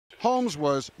Holmes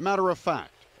was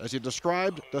matter-of-fact as he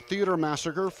described the theater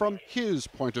massacre from his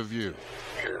point of view.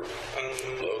 You're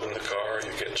unloading the car,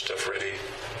 you're getting stuff ready.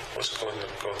 What's going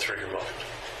through your mind?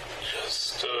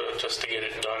 Just to get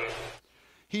it done.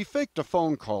 He faked a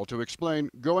phone call to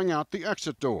explain going out the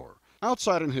exit door.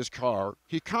 Outside in his car,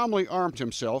 he calmly armed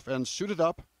himself and suited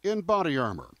up in body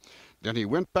armor. Then he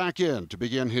went back in to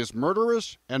begin his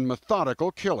murderous and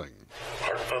methodical killing.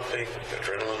 Heart pumping,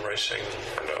 adrenaline racing,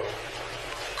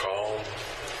 calm,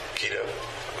 keyed up,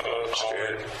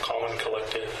 calm and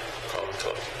collected. Calm and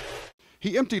collected.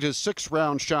 He emptied his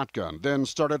 6-round shotgun, then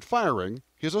started firing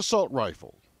his assault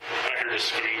rifle. I heard a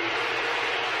scream.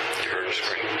 You heard a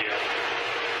scream? Yeah.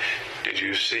 Did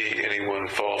you see anyone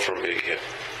fall from being hit?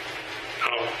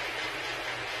 No.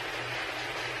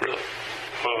 Really?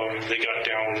 They got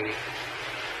down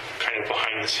kind of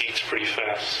behind the seats pretty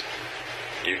fast.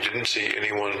 You didn't see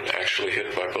anyone actually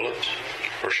hit by bullets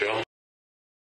or shells?